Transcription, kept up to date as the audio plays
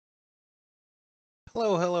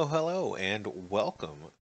Hello, hello, hello, and welcome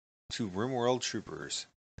to RimWorld Troopers.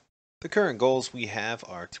 The current goals we have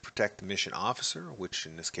are to protect the mission officer, which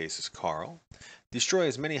in this case is Carl, destroy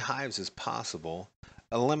as many hives as possible,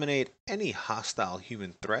 eliminate any hostile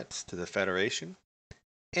human threats to the Federation,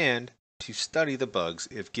 and to study the bugs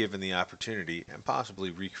if given the opportunity and possibly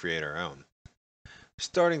recreate our own.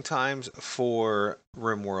 Starting times for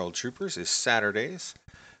RimWorld Troopers is Saturdays.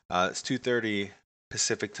 It's 2:30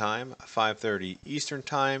 Pacific time, 5:30 Eastern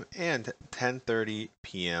time, and 10:30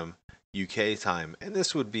 p.m. UK time. And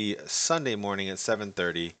this would be Sunday morning at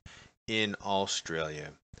 7:30 in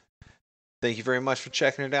Australia. Thank you very much for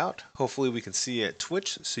checking it out. Hopefully we can see you at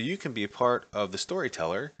Twitch so you can be a part of the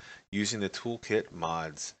storyteller using the Toolkit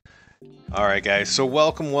mods. Alright guys, so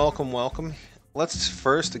welcome. Let's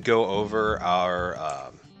first go over our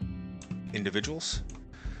individuals.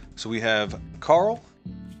 So we have Carl,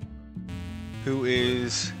 who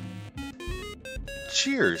is...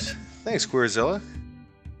 Cheers! Thanks, Queerzilla.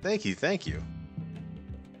 Thank you.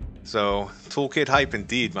 So, Toolkit hype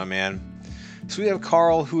indeed, my man. So we have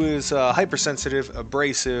Carl, who is hypersensitive,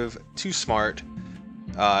 abrasive, too smart,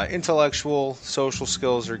 intellectual, social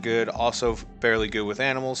skills are good, also fairly good with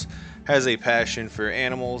animals, has a passion for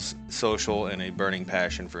animals, social, and a burning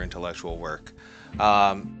passion for intellectual work.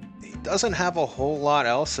 He doesn't have a whole lot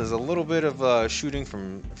else. There's a little bit of shooting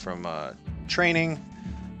from training,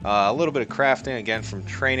 a little bit of crafting again from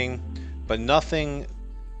training, but nothing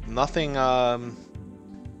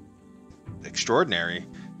extraordinary.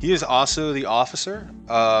 He is also the officer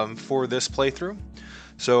for this playthrough.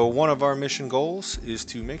 So one of our mission goals is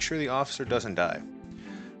to make sure the officer doesn't die.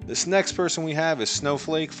 This next person we have is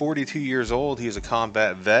Snowflake, 42 years old. He is a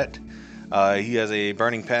combat vet. He has a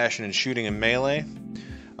burning passion in shooting and melee.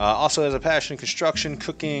 Also has a passion in construction,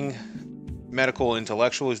 cooking, medical,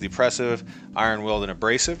 intellectual. He's depressive, iron-willed, and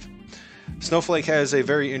abrasive. Snowflake has a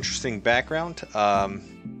very interesting background.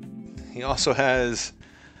 He also has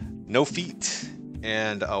no feet,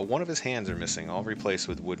 and one of his hands are missing, all replaced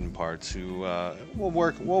with wooden parts. Who we'll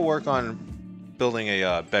work on building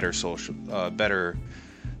a better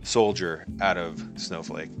soldier out of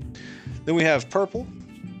Snowflake. Then we have Purple,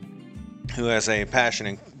 who has a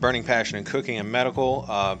burning passion in cooking and medical,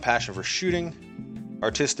 passion for shooting,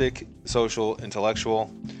 artistic, social,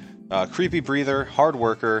 intellectual, creepy breather, hard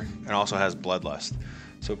worker, and also has bloodlust.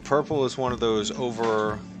 So Purple is one of those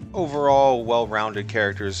overall well-rounded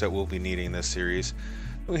characters that we'll be needing in this series.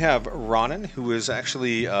 We have Ronan, who is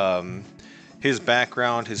actually his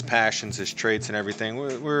background, his passions, his traits, and everything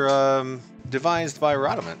were devised by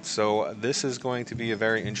Rodamant. So this is going to be a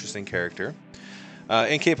very interesting character.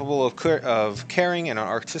 Incapable of caring and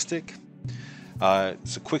artistic.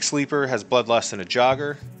 It's a quick sleeper, has bloodlust and a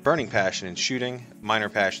jogger, burning passion in shooting, minor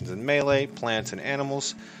passions in melee, plants and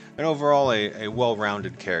animals, and overall a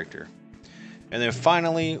well-rounded character. And then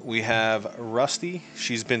finally we have Rusty.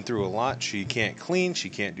 She's been through a lot. She can't clean, she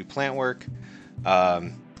can't do plant work,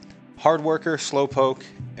 hard worker, slowpoke,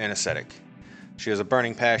 and ascetic. She has a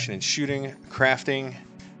burning passion in shooting, crafting,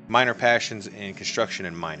 minor passions in construction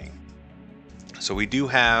and mining. So we do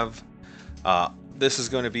have, this is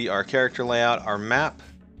going to be our character layout, our map.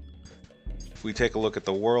 If we take a look at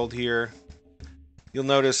the world here, you'll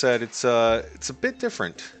notice that it's a bit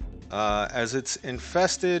different, as it's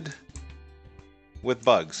infested with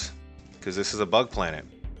bugs, because this is a bug planet.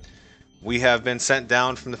 We have been sent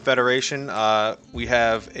down from the Federation. We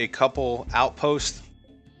have a couple outposts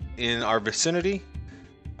in our vicinity.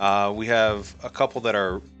 We have a couple that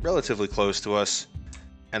are relatively close to us,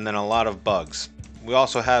 and then a lot of bugs. We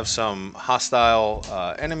also have some hostile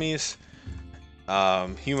enemies,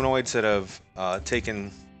 humanoids that have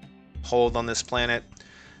taken hold on this planet,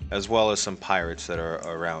 as well as some pirates that are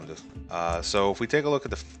around us. So if we take a look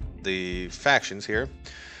at the factions here,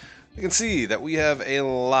 you can see that we have a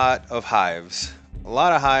lot of hives. We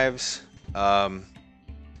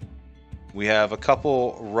have a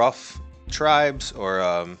couple rough tribes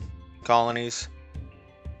or colonies,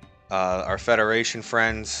 our Federation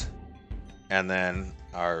friends, and then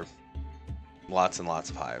our lots and lots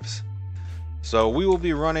of hives. So we will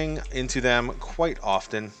be running into them quite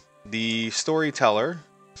often. The storyteller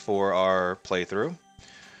for our playthrough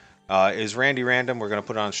is Randy Random. We're going to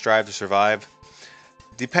put it on Strive to Survive.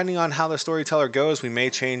 Depending on how the storyteller goes, we may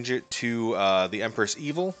change it to the Empress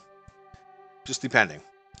Evil. Just depending.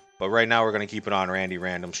 But right now we're going to keep it on Randy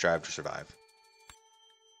Random, Strive to Survive.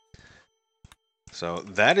 So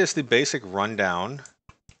that is the basic rundown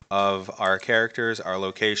of our characters, our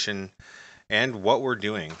location, and what we're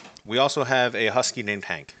doing. We also have a husky named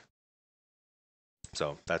Hank.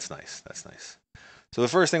 So that's nice. So the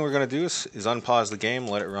first thing we're going to do is unpause the game,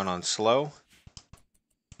 let it run on slow.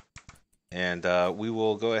 And we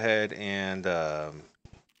will go ahead and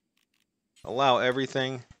allow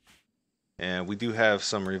everything. And we do have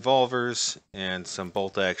some revolvers and some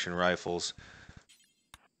bolt-action rifles.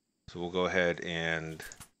 So we'll go ahead and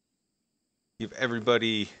give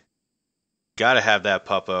everybody... Gotta have that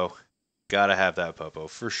puppo. Gotta have that puppo,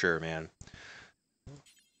 for sure, man.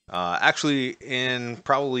 Actually, in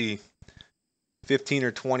probably 15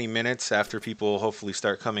 or 20 minutes after people hopefully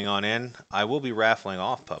start coming on in, I will be raffling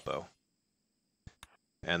off puppo.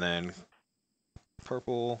 And then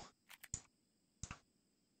purple...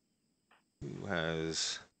 Who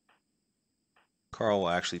has... Carl will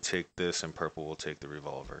actually take this, and purple will take the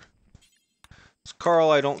revolver. So Carl,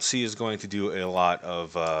 I don't see, is going to do a lot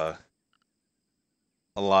of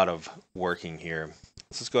working here.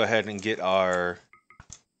 Let's just go ahead and get our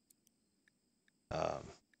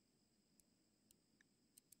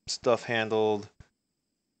stuff handled.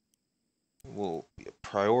 Will be a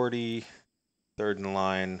priority, third in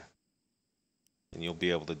line, and you'll be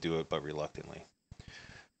able to do it, but reluctantly.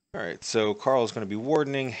 All right, so Carl is going to be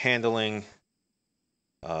wardening, handling.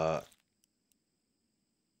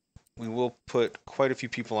 We will put quite a few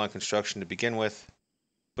people on construction to begin with,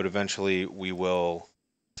 but eventually we will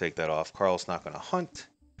take that off. Carl's not going to hunt.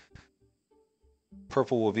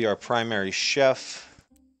 Purple will be our primary chef,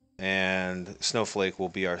 and Snowflake will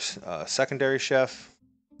be our secondary chef.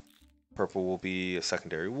 Purple will be a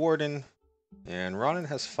secondary warden, and Ronan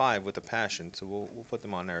has 5 with a passion, so we'll put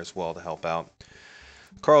them on there as well to help out.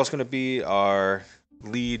 Carl's going to be our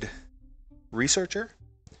lead researcher.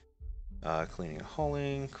 Cleaning and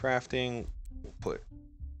hauling, crafting. We'll put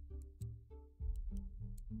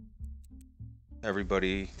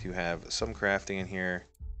everybody to have some crafting in here.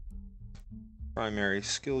 Primary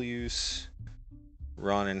skill use.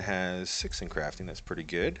 Ronan has 6 in crafting. That's pretty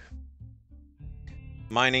good.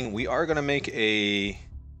 Mining. We are gonna make a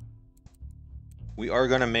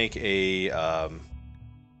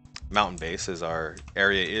mountain base, as our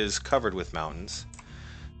area is covered with mountains.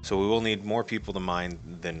 So we will need more people to mine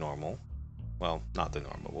than normal. Well, not the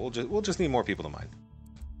normal. We'll just need more people to mine.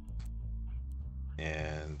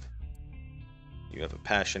 And you have a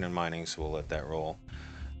passion in mining, so we'll let that roll.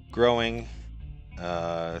 Growing,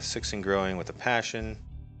 6 in growing with a passion.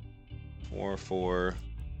 4.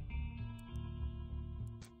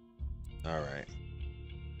 All right.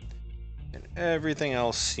 And everything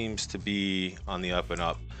else seems to be on the up and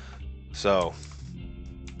up. So,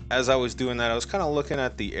 as I was doing that, I was kind of looking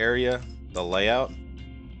at the area, the layout.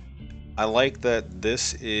 I like that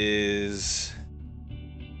this is...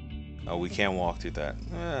 Oh, we can't walk through that.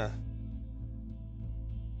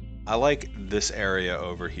 I like this area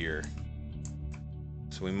over here.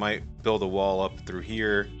 So we might build a wall up through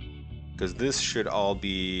here, because this should all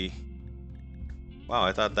be... Wow,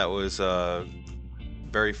 I thought that was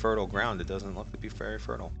very fertile ground. It doesn't look to be very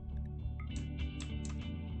fertile.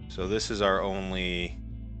 So this is our only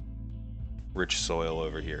rich soil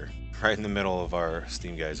over here, right in the middle of our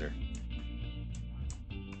steam geyser.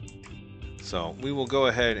 So we will go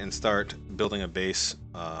ahead and start building a base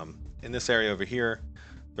in this area over here,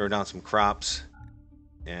 throw down some crops,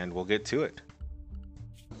 and we'll get to it.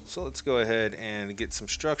 So let's go ahead and get some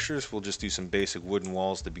structures. We'll just do some basic wooden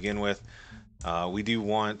walls to begin with. We do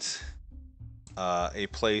want a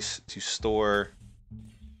place to store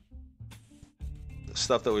the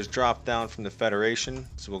stuff that was dropped down from the Federation,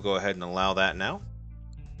 so we'll go ahead and allow that now.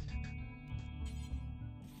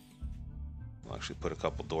 We'll actually put a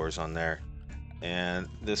couple doors on there, and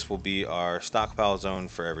this will be our stockpile zone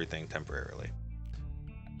for everything temporarily.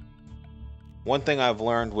 One thing I've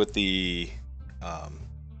learned with the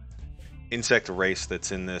insect race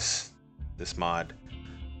that's in this mod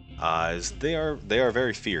is they are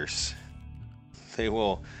very fierce.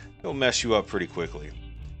 They'll mess you up pretty quickly.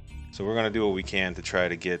 So we're gonna do what we can to try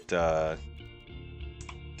to get this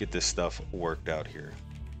stuff worked out here.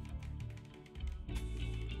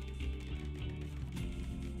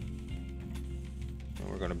 And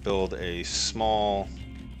we're gonna build a small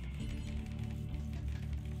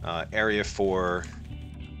area for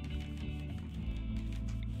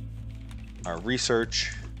our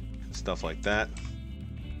research and stuff like that.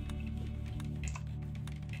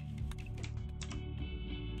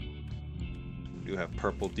 We do have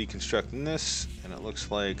purple deconstructing this, and it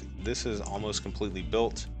looks like this is almost completely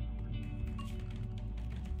built.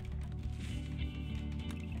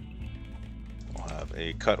 We'll have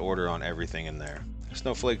a cut order on everything in there.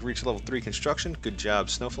 Snowflake reached level 3 construction. Good job,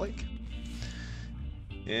 Snowflake.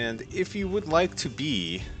 And if you would like to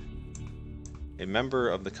be a member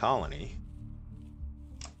of the colony,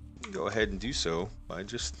 go ahead and do so by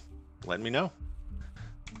just letting me know.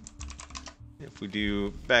 If we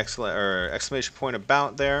do backslash or exclamation point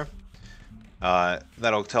about there,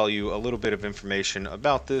 that'll tell you a little bit of information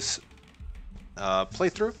about this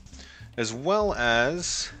playthrough, as well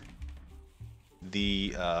as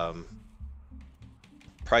the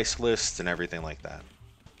price lists and everything like that.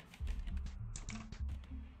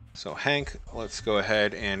 So Hank, let's go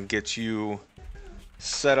ahead and get you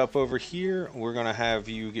set up over here. We're going to have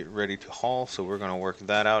you get ready to haul, so we're going to work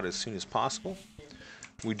that out as soon as possible.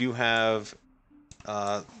 We do have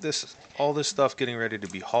all this stuff getting ready to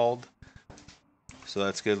be hauled, so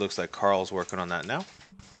that's good. Looks like Carl's working on that now.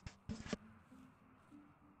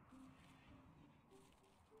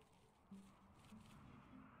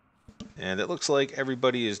 And it looks like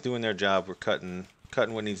everybody is doing their job. We're cutting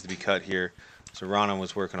what needs to be cut here. So Rana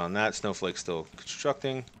was working on that. Snowflake's still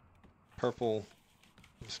constructing. Purple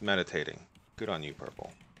is meditating. Good on you,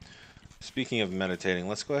 Purple. Speaking of meditating,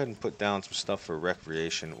 let's go ahead and put down some stuff for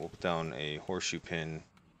recreation. We'll put down a horseshoe pin,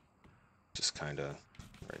 just kind of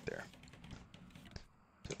right there.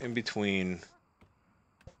 So in between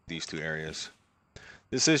these two areas.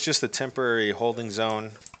 This is just a temporary holding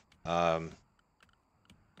zone.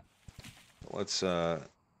 Let's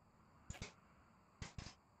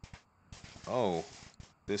oh,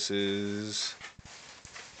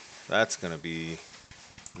 that's gonna be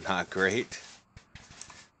not great.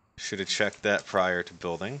 Should have checked that prior to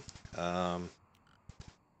building.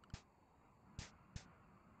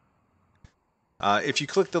 If you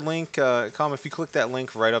click the link, if you click that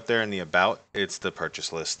link right up there in the about, it's the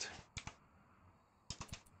purchase list.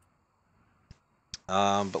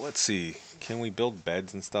 But let's see, can we build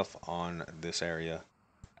beds and stuff on this area?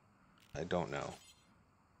 I don't know.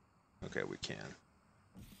 Okay, we can.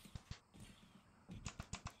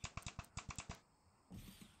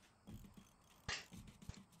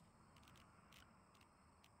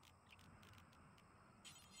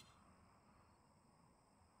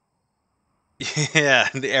 Yeah,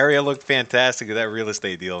 the area looked fantastic with that real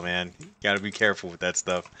estate deal, man. You gotta be careful with that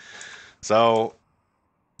stuff. So,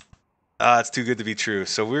 it's too good to be true.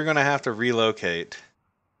 So we're gonna have to relocate.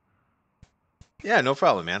 Yeah, no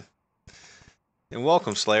problem, man. And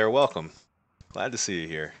welcome, Slayer, welcome. Glad to see you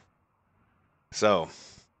here. So,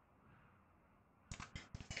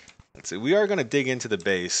 let's see. We are gonna dig into the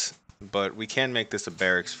base, but we can make this a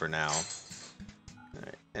barracks for now.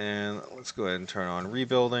 Alright, and let's go ahead and turn on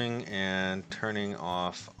rebuilding and turning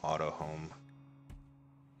off auto home.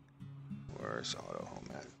 Where's auto home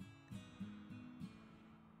at?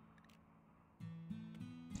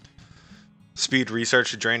 Speed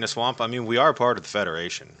research to drain the swamp. I mean, we are part of the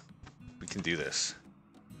Federation. We can do this.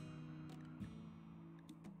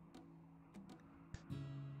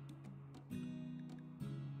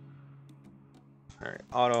 Alright,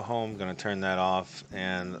 auto home, gonna turn that off,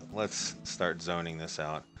 and let's start zoning this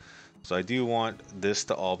out. So I do want this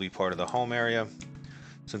to all be part of the home area.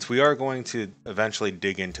 Since we are going to eventually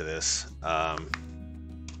dig into this, so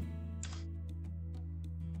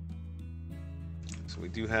we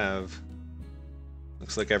do have,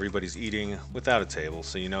 looks like everybody's eating without a table,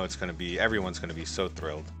 so you know it's gonna be, everyone's gonna be so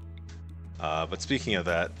thrilled. But speaking of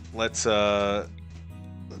that, let's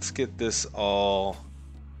get this all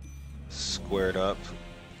squared up.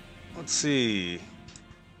 Let's see.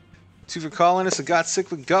 Two for colonists that got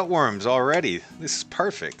sick with gutworms already. This is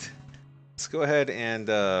perfect. Let's go ahead and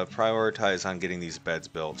prioritize on getting these beds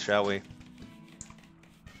built, shall we?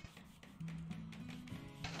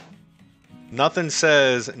 Nothing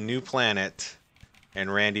says new planet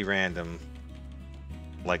and Randy Random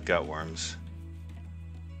like gutworms.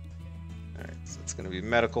 Alright, so it's going to be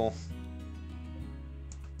medical.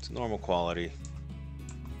 It's normal quality.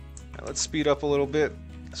 Now let's speed up a little bit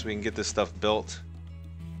so we can get this stuff built.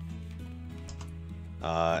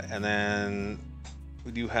 And then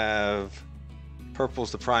we do have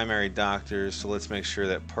Purple's the primary doctor, so let's make sure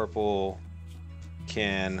that Purple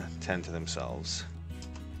can tend to themselves.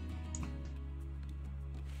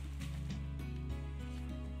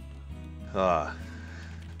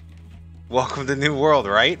 Welcome to New World,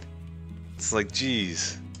 right? It's like,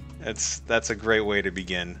 geez, that's a great way to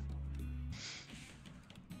begin.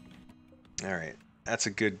 All right, that's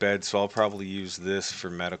a good bed, so I'll probably use this for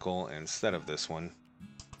medical instead of this one.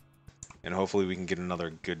 And hopefully we can get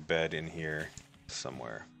another good bed in here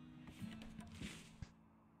somewhere.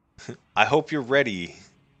 I hope you're ready.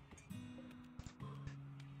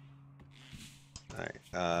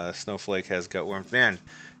 Alright, Snowflake has gutworms. Man,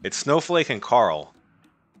 it's Snowflake and Carl.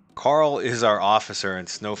 Carl is our officer and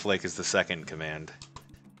Snowflake is the second in command.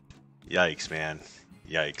 Yikes, man.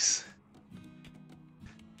 Yikes.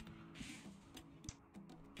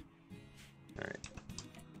 Alright.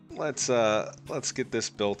 let's get this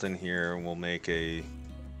built in here, and we'll make a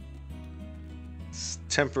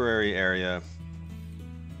temporary area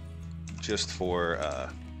just for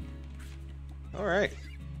all right.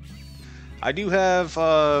 I do have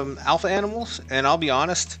alpha animals, and I'll be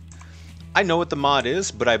honest, I know what the mod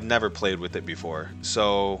is, but I've never played with it before.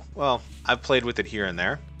 So, well, I've played with it here and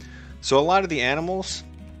there. So a lot of the animals,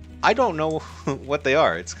 I don't know what they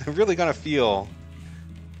are. It's really gonna feel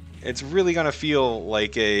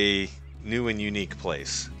like a new and unique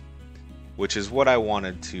place, which is what I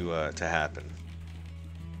wanted to happen.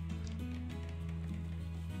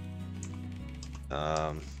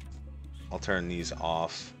 I'll turn these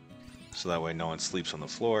off so that way no one sleeps on the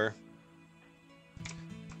floor,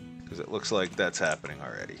 because it looks like that's happening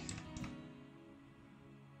already.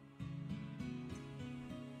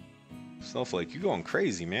 Snowflake, you're going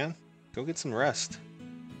crazy, man. Go get some rest.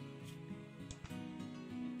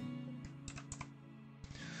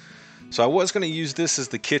 So I was going to use this as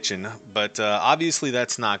the kitchen, but obviously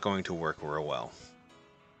that's not going to work real well,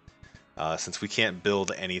 since we can't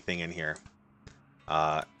build anything in here.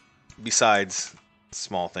 Besides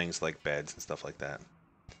small things like beds and stuff like that.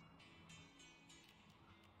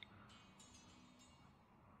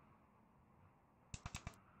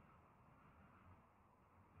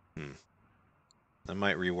 I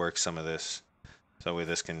might rework some of this so that way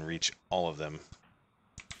this can reach all of them.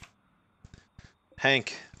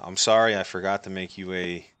 Hank, I'm sorry I forgot to make you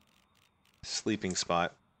a sleeping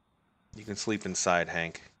spot. You can sleep inside,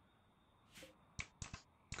 Hank,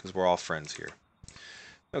 because we're all friends here.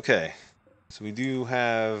 Okay, so we do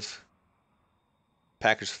have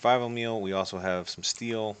packaged survival meal. We also have some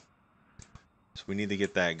steel, so we need to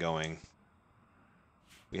get that going.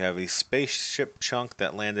 We have a spaceship chunk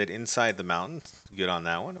that landed inside the mountain. Good on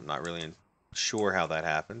that one. I'm not really sure how that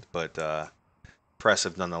happened, but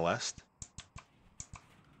impressive nonetheless.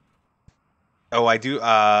 Oh, I do.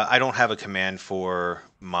 I don't have a command for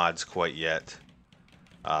mods quite yet.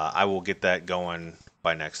 I will get that going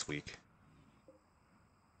by next week.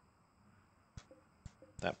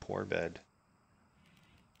 That poor bed.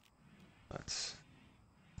 Let's...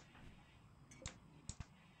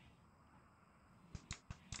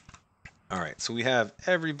 Alright, so we have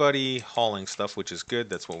everybody hauling stuff, which is good.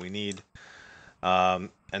 That's what we need. And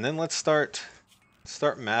then let's start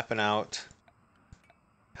mapping out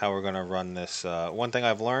how we're going to run this. One thing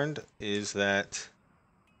I've learned is that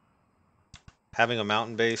having a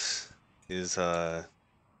mountain base is... you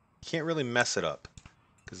can't really mess it up.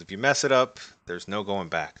 Because if you mess it up, there's no going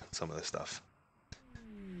back on some of this stuff.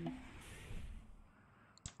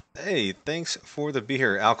 Hey, thanks for the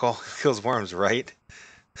beer. Alcohol kills worms, right?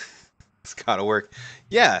 It's gotta work.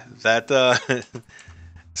 Yeah, that...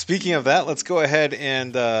 Speaking of that, let's go ahead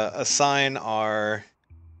and assign our...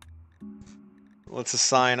 Let's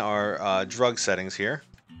assign our drug settings here.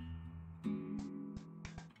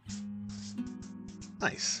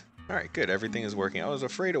 Nice. Alright, good. Everything is working. I was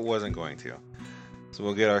afraid it wasn't going to. So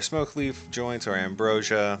we'll get our smoke leaf joints, our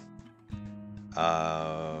ambrosia,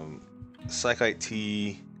 psychite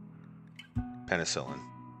tea, penicillin.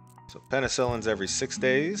 So penicillin's every 6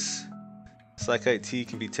 days. Psychite tea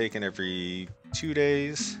can be taken every 2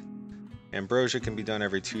 days. Ambrosia can be done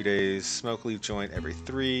every 2 days. Smoke leaf joint every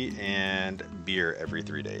 3, and beer every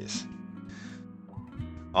 3 days.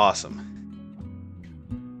 Awesome.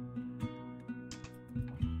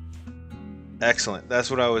 Excellent.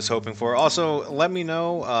 That's what I was hoping for. Also, let me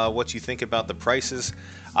know what you think about the prices.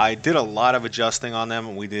 I did a lot of adjusting on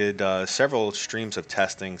them. We did several streams of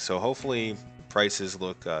testing, so hopefully prices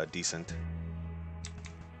look decent.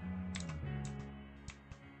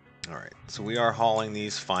 Alright, so we are hauling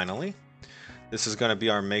these finally. This is going to be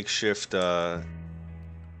our makeshift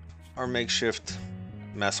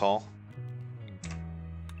mess hall.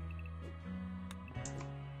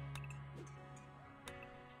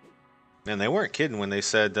 Man, they weren't kidding when they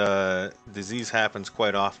said disease happens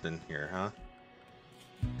quite often here, huh?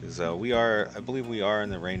 Because I believe we are in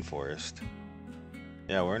the rainforest.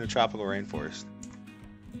 Yeah, we're in a tropical rainforest.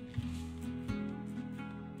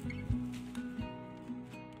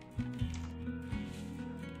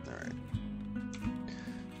 Alright.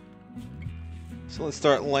 So let's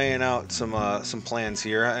start laying out some plans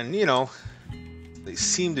here. And, you know, they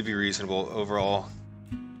seem to be reasonable overall.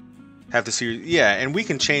 Have the series, yeah, and we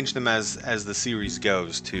can change them as the series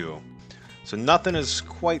goes too. So nothing is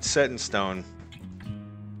quite set in stone.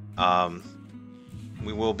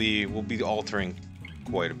 We'll be altering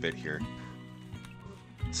quite a bit here.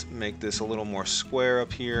 Let's make this a little more square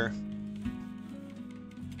up here,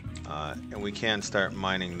 and we can start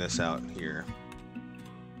mining this out here.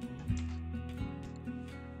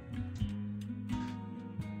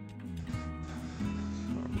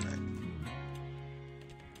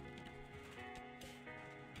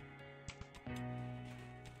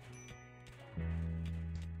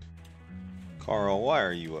 Carl, why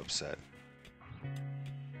are you upset?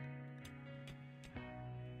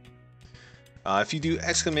 If you do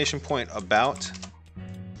exclamation point about,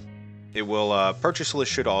 it will, purchase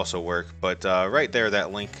list should also work, but right there,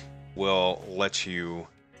 that link will let you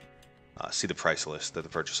see the price list, the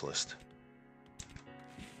purchase list.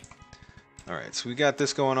 Alright, so we got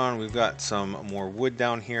this going on. We've got some more wood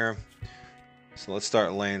down here. So let's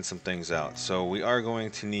start laying some things out. So we are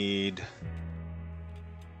going to need...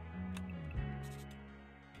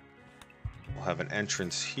 We'll have an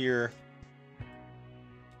entrance here.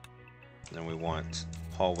 And we want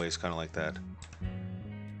hallways kind of like that.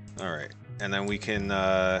 Alright, and then we can...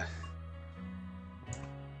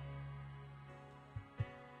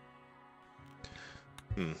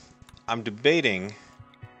 I'm debating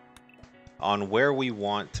on where we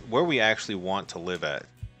actually want to live at.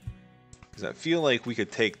 Because I feel like we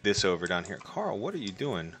could take this over down here. Carl, what are you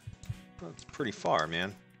doing? Oh, it's pretty far,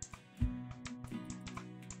 man.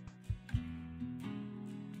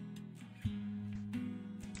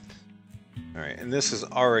 Alright, and this is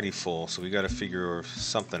already full, so we got to figure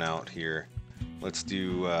something out here. Let's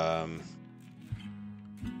do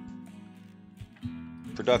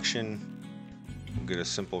production. We'll get a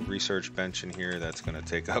simple research bench in here that's going to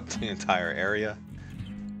take up the entire area.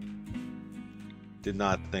 Did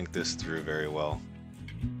not think this through very well.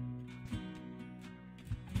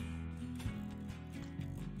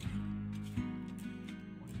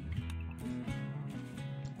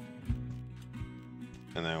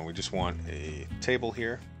 And then we just want a table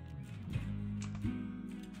here.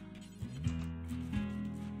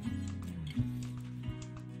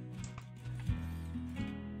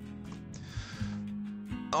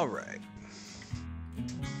 All right.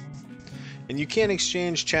 And you can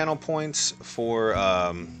exchange channel points for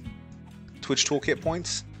Twitch Toolkit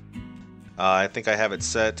points. I think I have it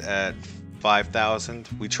set at 5,000.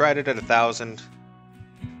 We tried it at 1,000.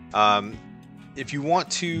 If you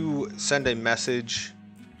want to send a message,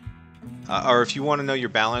 or if you want to know your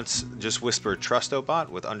balance, just whisper Trustobot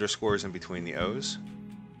with underscores in between the O's.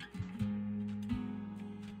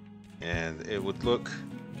 And it would look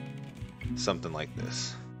something like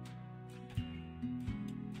this.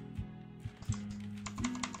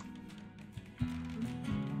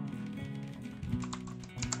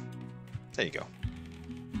 There you go.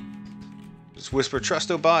 Just whisper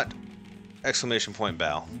Trustobot, exclamation point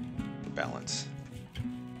bow, balance.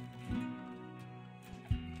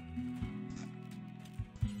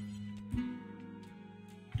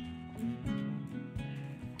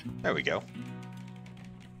 There we go.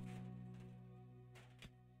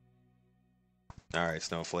 Alright,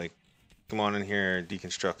 Snowflake. Come on in here and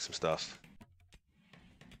deconstruct some stuff.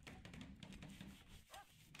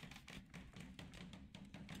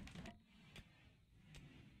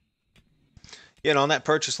 Yeah, and on that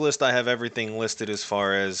purchase list, I have everything listed as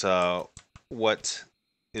far as what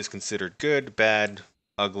is considered good, bad,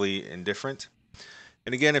 ugly, and different.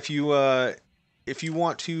 And again, if you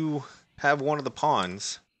want to have one of the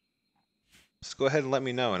pawns, just go ahead and let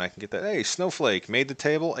me know, and I can get that. Hey, Snowflake made the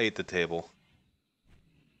table, ate the table.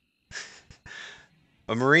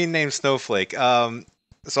 A Marine named Snowflake. So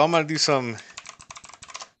I'm gonna do some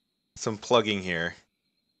plugging here.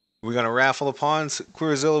 We're gonna raffle the pawns.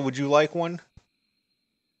 Queerzilla, would you like one?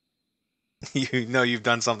 You know you've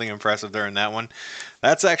done something impressive during that one.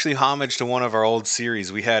 That's actually homage to one of our old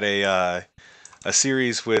series. We had a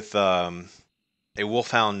series with a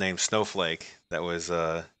wolfhound named Snowflake that was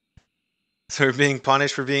sort of being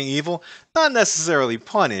punished for being evil. Not necessarily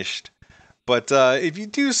punished, but if you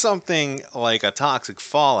do something like a toxic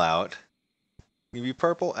fallout, give you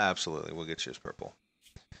purple? Absolutely, we'll get you as purple.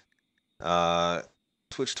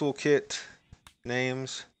 Twitch Toolkit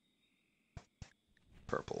names,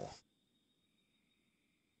 purple.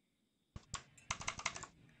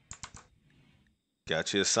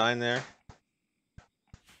 Got you a sign there.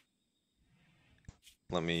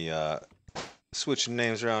 Let me switch the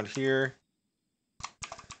names around here.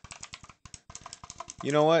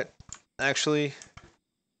 You know what? Actually,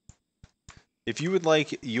 if you would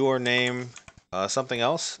like your name something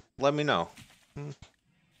else, let me know.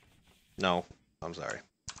 No, I'm sorry.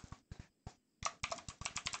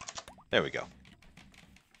 There we go.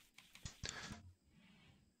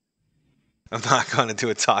 I'm not going to do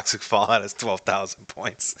a toxic fallout as 12,000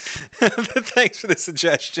 points. Thanks for the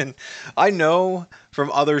suggestion. I know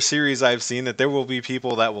from other series I've seen that there will be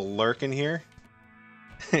people that will lurk in here.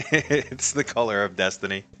 It's the color of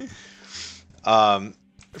destiny. From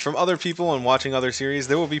other people and watching other series,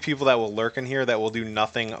 there will be people that will lurk in here that will do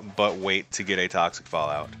nothing but wait to get a toxic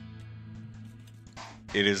fallout.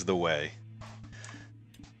 It is the way.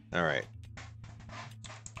 Alright.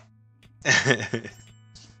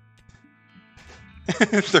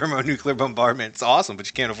 Thermonuclear bombardment. It's awesome, but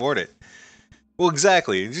you can't afford it. Well,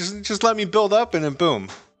 exactly. Just let me build up, and then boom,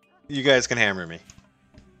 you guys can hammer me.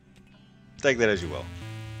 Take that as you will.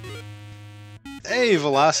 Hey,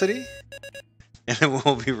 Velocity. And it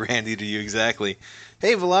will be Randy to you, exactly.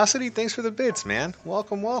 Hey, Velocity, thanks for the bits, man.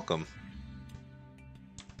 Welcome, welcome.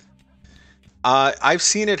 I've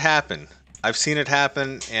seen it happen. I've seen it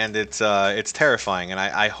happen, and it's terrifying. And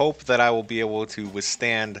I hope that I will be able to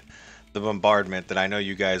withstand the bombardment that I know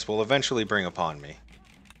you guys will eventually bring upon me.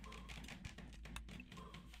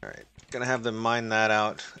 Alright, gonna have them mine that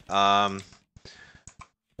out.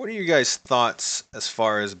 What are you guys' thoughts as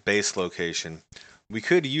far as base location? We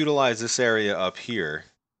could utilize this area up here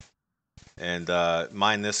and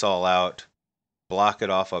mine this all out, block it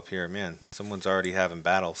off up here. Man, someone's already having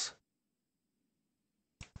battles.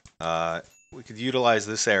 We could utilize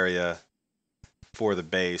this area for the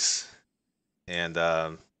base, and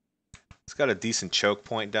it's got a decent choke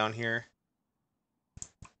point down here.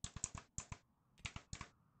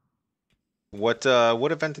 What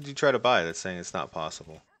event did you try to buy that's saying it's not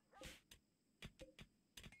possible?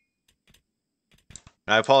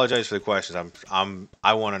 And I apologize for the questions.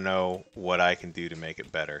 I want to know what I can do to make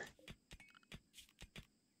it better.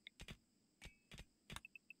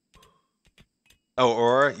 Oh,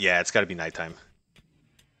 Aurora? Yeah, it's got to be nighttime.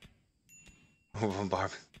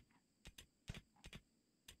 Bombardment.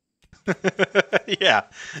 Yeah.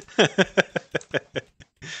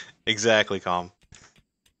 Exactly, Calm.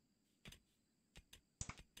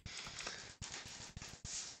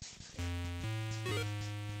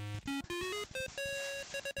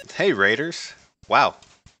 Hey, Raiders. Wow.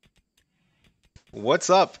 What's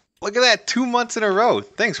up? Look at that, 2 months in a row.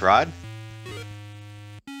 Thanks, Rod.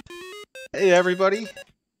 Hey, everybody.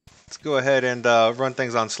 Let's go ahead and run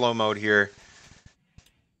things on slow mode here.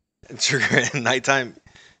 Trigger at nighttime.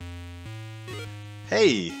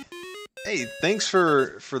 Hey. Hey, thanks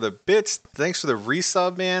for the bits. Thanks for the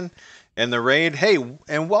resub, man. And the raid. Hey,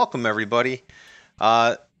 and welcome, everybody.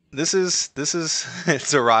 This is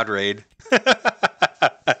it's a Rod raid.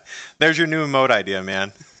 There's your new emote idea,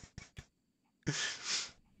 man.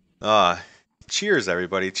 Cheers,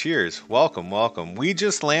 everybody. Cheers. Welcome, welcome. We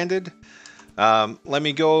just landed. Let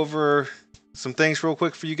me go over some things real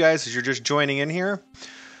quick for you guys as you're just joining in here.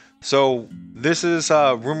 So this is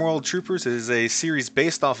RimWorld Troopers. It is a series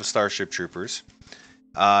based off of Starship Troopers.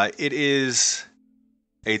 It is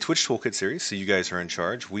a Twitch Toolkit series, so you guys are in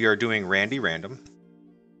charge. We are doing Randy Random.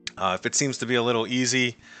 If it seems to be a little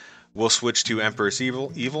easy, we'll switch to Empress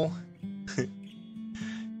Evil.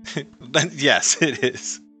 Yes, it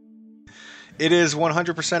is. It is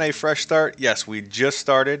 100% a fresh start. Yes, we just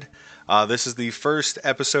started. This is the first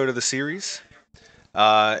episode of the series.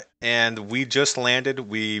 And we just landed.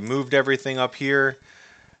 We moved everything up here.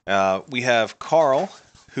 We have Carl,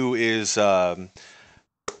 who is our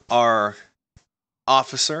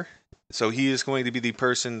officer. So he is going to be the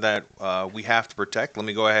person that we have to protect. Let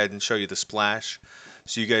me go ahead and show you the splash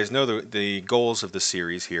so you guys know the goals of the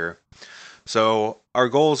series here. So our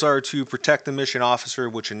goals are to protect the mission officer,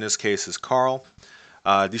 which in this case is Carl,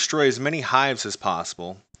 destroy as many hives as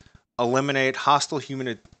possible, eliminate hostile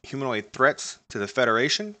humanoid threats to the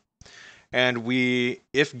Federation, and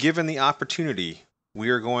if given the opportunity, we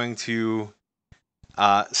are going to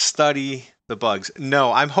study the bugs.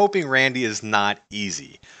 No, I'm hoping Randy is not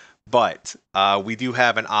easy, but we do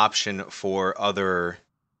have an option for other.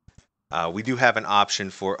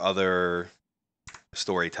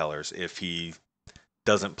 Storytellers if he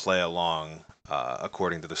doesn't play along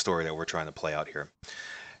according to the story that we're trying to play out here.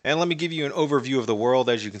 And let me give you an overview of the world.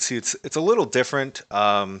 As you can see, it's a little different.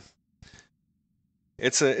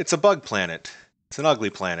 It's a bug planet. It's an ugly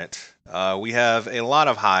planet. We have a lot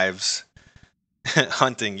of hives.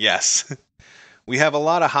 Hunting, yes. We have a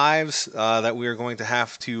lot of hives that we are going to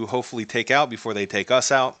have to hopefully take out before they take us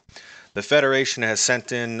out. The Federation has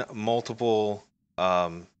sent in multiple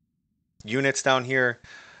units down here.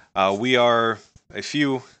 We are a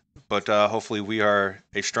few, but hopefully we are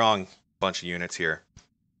a strong bunch of units here.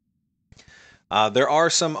 There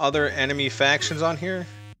are some other enemy factions on here.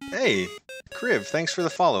 Hey, Kriv, thanks for the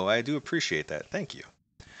follow. I do appreciate that. Thank you.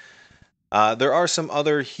 There are some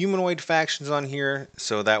other humanoid factions on here,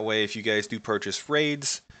 so that way if you guys do purchase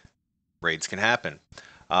raids can happen.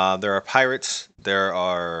 There are pirates. There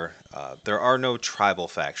are no tribal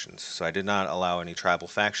factions, so I did not allow any tribal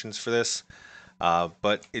factions for this.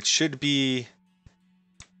 But it should be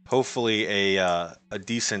hopefully a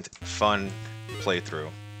decent, fun playthrough.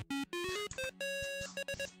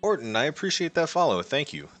 Orton, I appreciate that follow.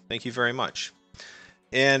 Thank you. Thank you very much.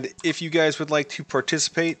 And if you guys would like to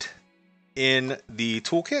participate, in the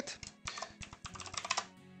toolkit.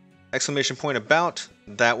 Exclamation point about.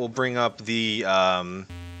 That will bring up the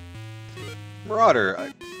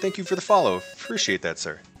Marauder. Thank you for the follow. Appreciate that,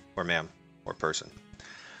 sir. Or ma'am. Or person.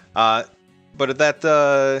 But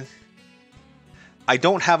that... I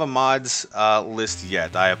don't have a mods list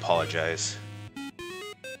yet. I apologize.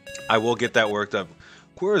 I will get that worked up.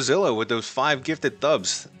 Queerzilla with those 5 gifted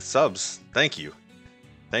subs. Thank you.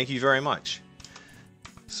 Thank you very much.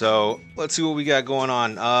 So, let's see what we got going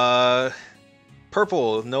on.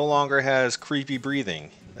 Purple no longer has creepy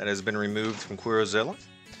breathing. That has been removed from Queerzilla.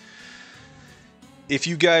 If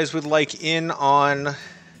you guys would like in on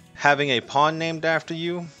having a pawn named after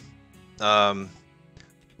you,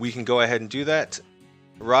 we can go ahead and do that.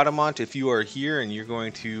 Radamont, if you are here and you're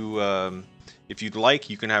going to, if you'd like,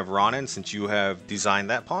 you can have Ronan since you have designed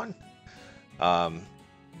that pawn.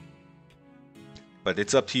 But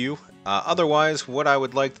it's up to you. Otherwise, what I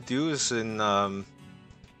would like to do is in, let's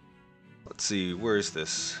see, where is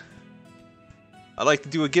this? I'd like to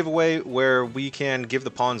do a giveaway where we can give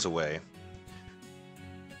the pawns away.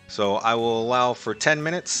 So I will allow for 10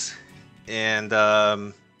 minutes and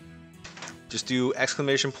just do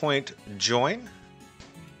exclamation point join.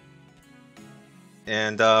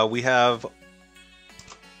 And we have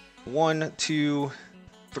 1, 2,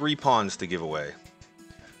 3 pawns to give away.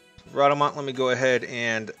 Radamont, let me go ahead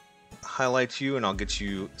and highlight you and I'll get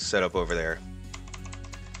you set up over there.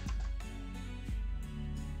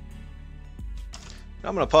 Now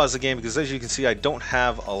I'm going to pause the game because as you can see I don't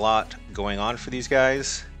have a lot going on for these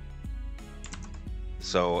guys.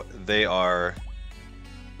 So they are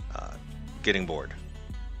getting bored.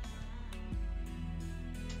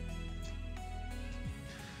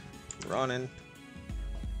 Ronin.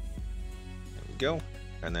 There we go.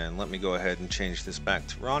 And then let me go ahead and change this back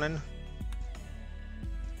to Ronin.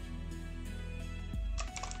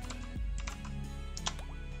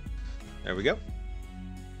 There we go.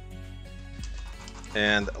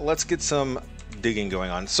 And let's get some digging going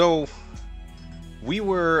on. So we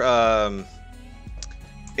were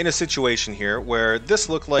in a situation here where this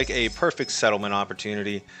looked like a perfect settlement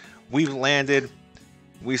opportunity. We landed.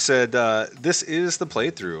 We said, this is the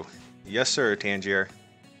playthrough. Yes, sir, Tangier.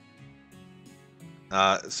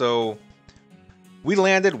 So we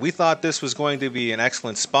landed. We thought this was going to be an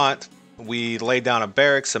excellent spot. We laid down a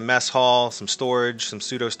barracks, a mess hall, some storage, some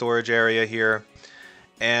pseudo storage area here.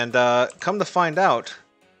 And come to find out,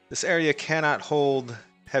 this area cannot hold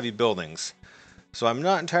heavy buildings. So I'm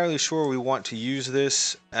not entirely sure we want to use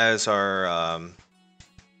this as our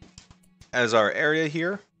area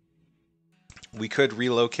here. We could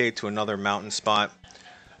relocate to another mountain spot,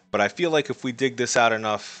 but I feel like if we dig this out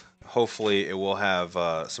enough, hopefully it will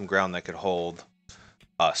have some ground that could hold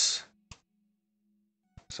us.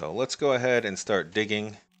 So let's go ahead and start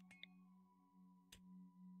digging.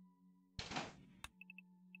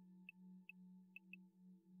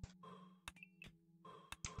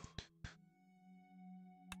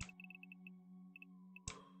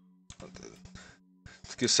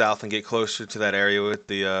 Let's go south and get closer to that area with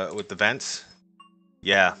the vents.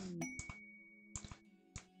 Yeah.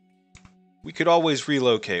 We could always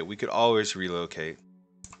relocate. We could always relocate.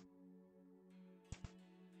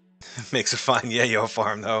 Makes a fine yayo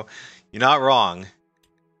farm, though. You're not wrong.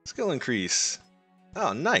 Skill increase.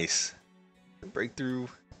 Oh, nice. Breakthrough.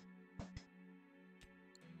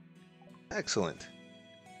 Excellent.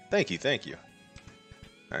 Thank you, thank you.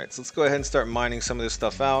 Alright, so let's go ahead and start mining some of this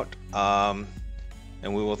stuff out.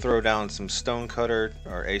 And we will throw down some stone cutter,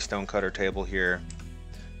 or a stone cutter table here.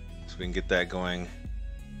 So we can get that going.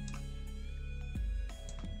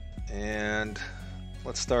 And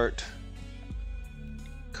let's start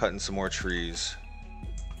cutting some more trees.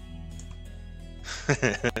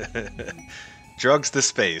 Drugs to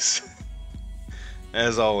space,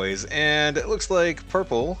 as always. And it looks like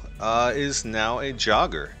purple is now a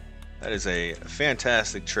jogger. That is a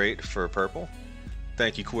fantastic trait for purple.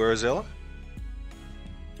 Thank you, Queerzilla.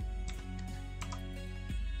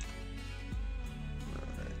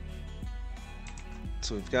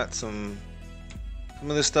 So we've got some of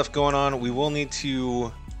this stuff going on. We will need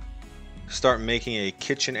to start making a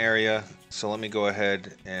kitchen area. So let me go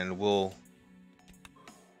ahead and we'll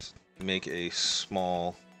make a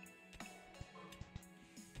small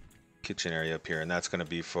kitchen area up here, and that's going to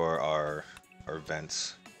be for our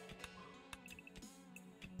vents.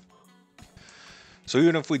 So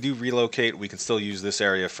even if we do relocate, we can still use this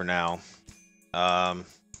area for now. I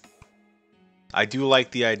do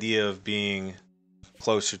like the idea of being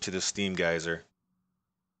closer to the steam geyser.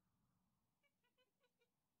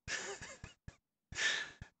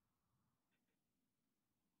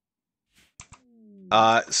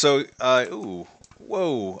 Ooh,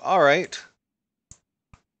 whoa, all right.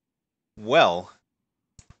 Well,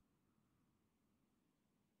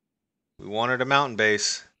 we wanted a mountain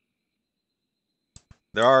base.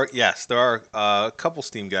 There are a couple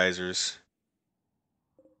steam geysers.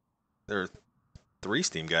 There are 3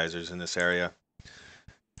 steam geysers in this area.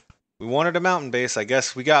 We wanted a mountain base. I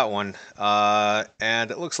guess we got one.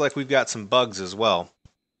 And it looks like we've got some bugs as well.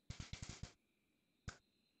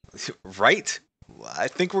 Right? I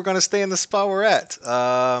think we're going to stay in the spot we're at.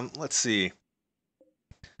 Let's see.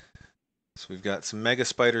 So we've got some mega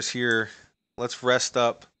spiders here. Let's rest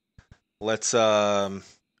up. Let's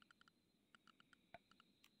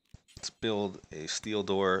build a steel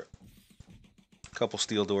door. A couple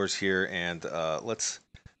steel doors here, and let's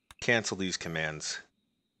cancel these commands.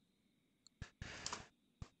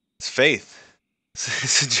 It's faith.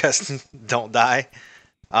 Suggesting don't die.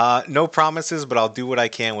 No promises, but I'll do what I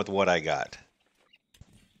can with what I got.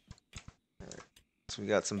 All right. So we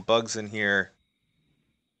got some bugs in here.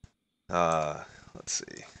 Let's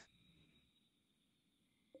see.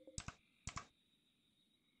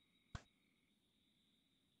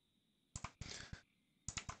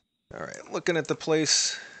 All right, looking at the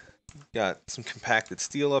place. Got some compacted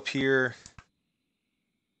steel up here.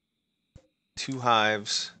 2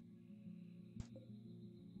 hives.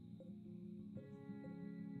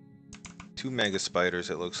 2 mega spiders,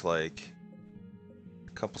 it looks like.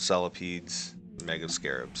 A couple centipedes, mega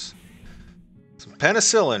scarabs. Some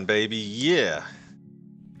penicillin, baby, yeah.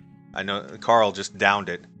 I know Carl just downed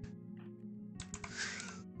it.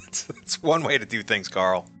 It's one way to do things,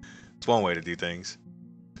 Carl. It's one way to do things.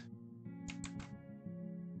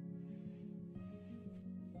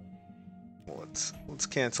 Let's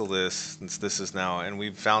cancel this, since this is now, and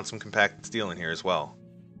we've found some compacted steel in here as well.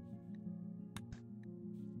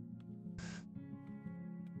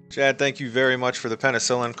 Chad, thank you very much for the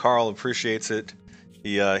penicillin. Carl appreciates it.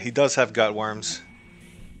 He does have gut worms.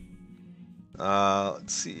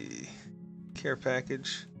 Let's see. Care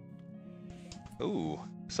package. Ooh,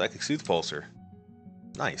 psychic soothe pulsar.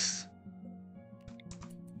 Nice.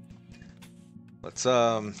 Let's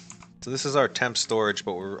So this is our temp storage,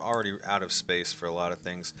 but we're already out of space for a lot of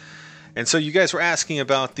things. And so you guys were asking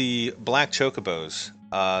about the black chocobos,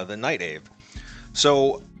 the night ave.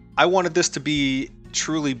 So I wanted this to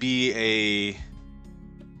truly be a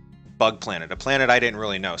bug planet, a planet I didn't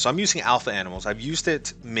really know. So I'm using alpha animals. I've used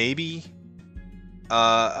it maybe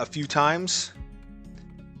a few times.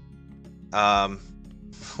 One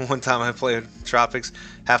time I played Tropics,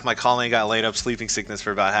 half my colony got laid up sleeping sickness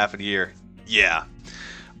for about half a year. Yeah.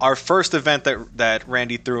 Our first event that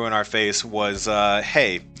Randy threw in our face was,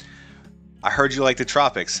 hey, I heard you like the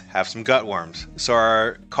tropics. Have some gut worms.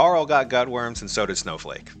 So Carl got gut worms, and so did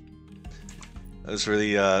Snowflake. Those were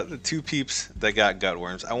the 2 peeps that got gut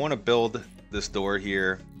worms. I want to build this door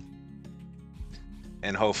here,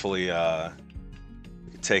 and hopefully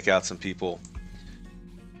take out some people.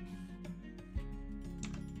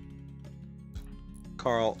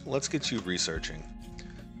 Carl, let's get you researching.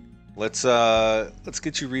 Let's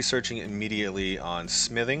get you researching immediately on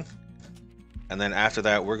smithing, and then after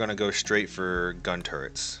that we're going to go straight for gun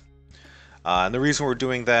turrets. And the reason we're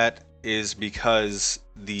doing that is because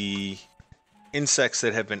the insects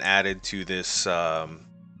that have been added to this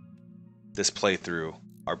this playthrough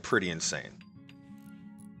are pretty insane.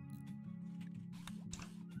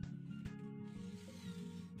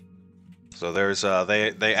 So there's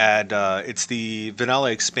they add it's the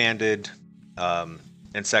vanilla expanded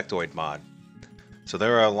insectoid mod. So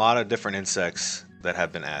there are a lot of different insects that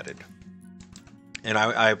have been added. And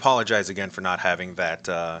I apologize again for not having that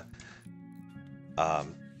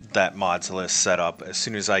that mods list set up. As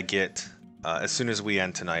soon as we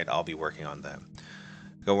end tonight, I'll be working on them.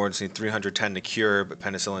 Go words need 310 to cure, but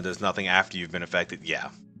penicillin does nothing after you've been affected. Yeah.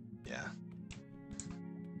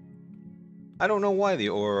 I don't know why the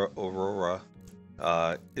Aurora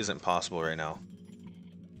isn't possible right now.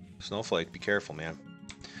 Snowflake, be careful, man.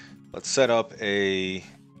 Let's set up a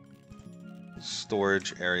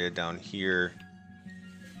storage area down here.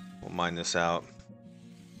 We'll mine this out.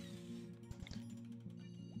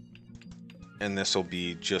 And this will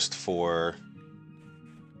be just for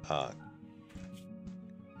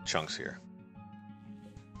chunks here.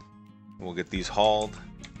 We'll get these hauled.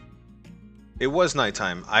 It was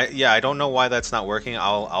nighttime. I don't know why that's not working.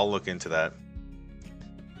 I'll look into that.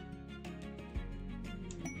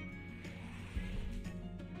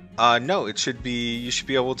 No, it should be. You should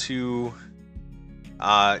be able to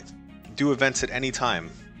do events at any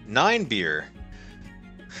time. 9 beer.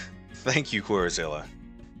 Thank you, Corazilla.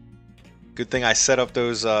 Good thing I set up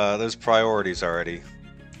those priorities already.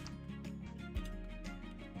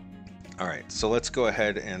 Alright, so let's go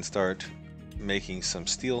ahead and start making some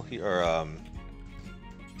steel here, or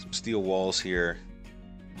some steel walls here.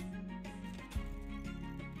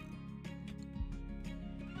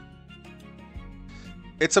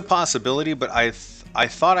 It's a possibility, but I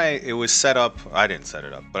thought it was set up. I didn't set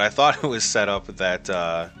it up, but I thought it was set up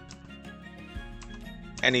that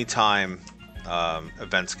anytime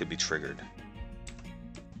events could be triggered.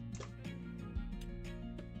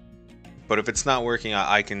 But if it's not working,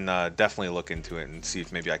 I can definitely look into it and see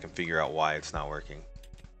if maybe I can figure out why it's not working.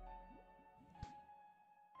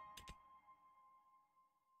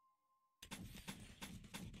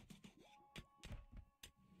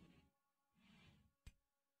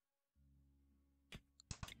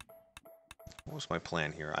 What was my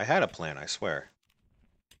plan here? I had a plan, I swear.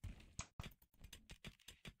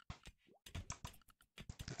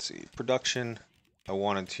 Let's see, production. I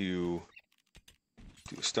wanted to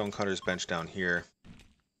do a stonecutter's bench down here.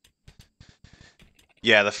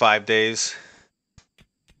 Yeah, the 5 days.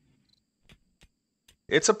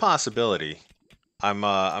 It's a possibility.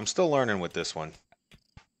 I'm still learning with this one.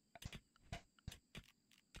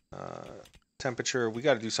 Temperature, we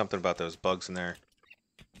got to do something about those bugs in there.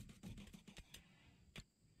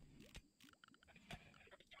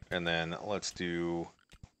 And then let's do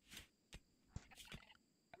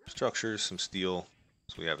structures, some steel.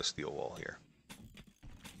 So we have a steel wall here.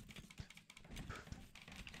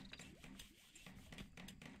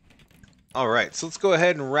 All right, so let's go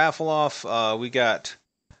ahead and raffle off. We got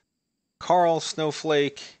Carl,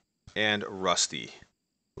 Snowflake, and Rusty.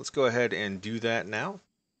 Let's go ahead and do that now.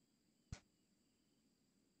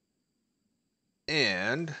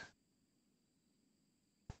 And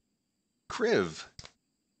Kriv,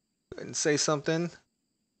 go ahead and say something,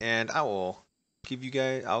 and I will give you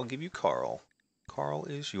guys. I'll give you Carl. Carl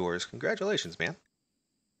is yours. Congratulations, man.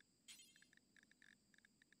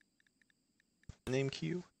 Name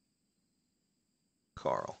Q.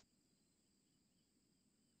 Carl.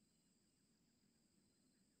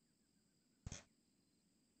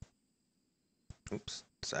 Oops,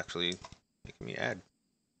 it's actually making me add.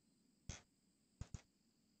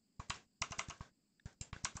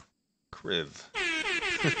 Kriv.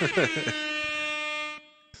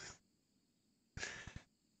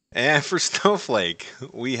 And for Snowflake,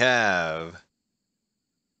 we have...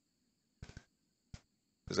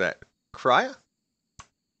 Is that Krya?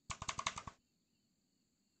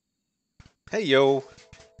 Hey, yo.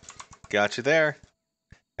 Got you there.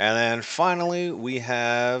 And then finally, we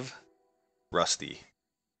have Rusty.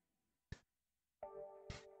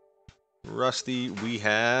 Rusty, we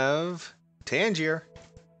have Tangier.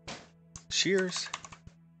 Cheers.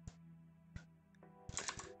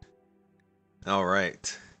 All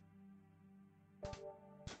right.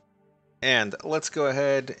 And let's go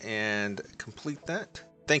ahead and complete that.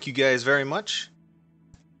 Thank you guys very much.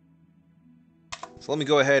 So let me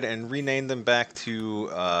go ahead and rename them back to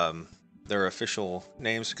their official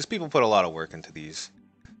names, because people put a lot of work into these.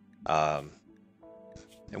 And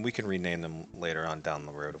we can rename them later on down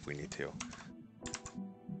the road if we need to.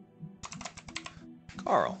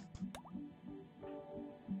 Carl.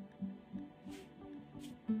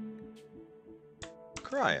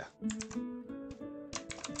 Krya.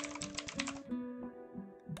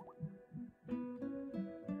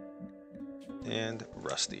 And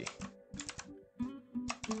Rusty.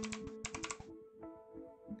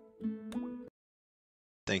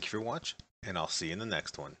 Thank you for watching, and I'll see you in the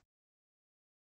next one.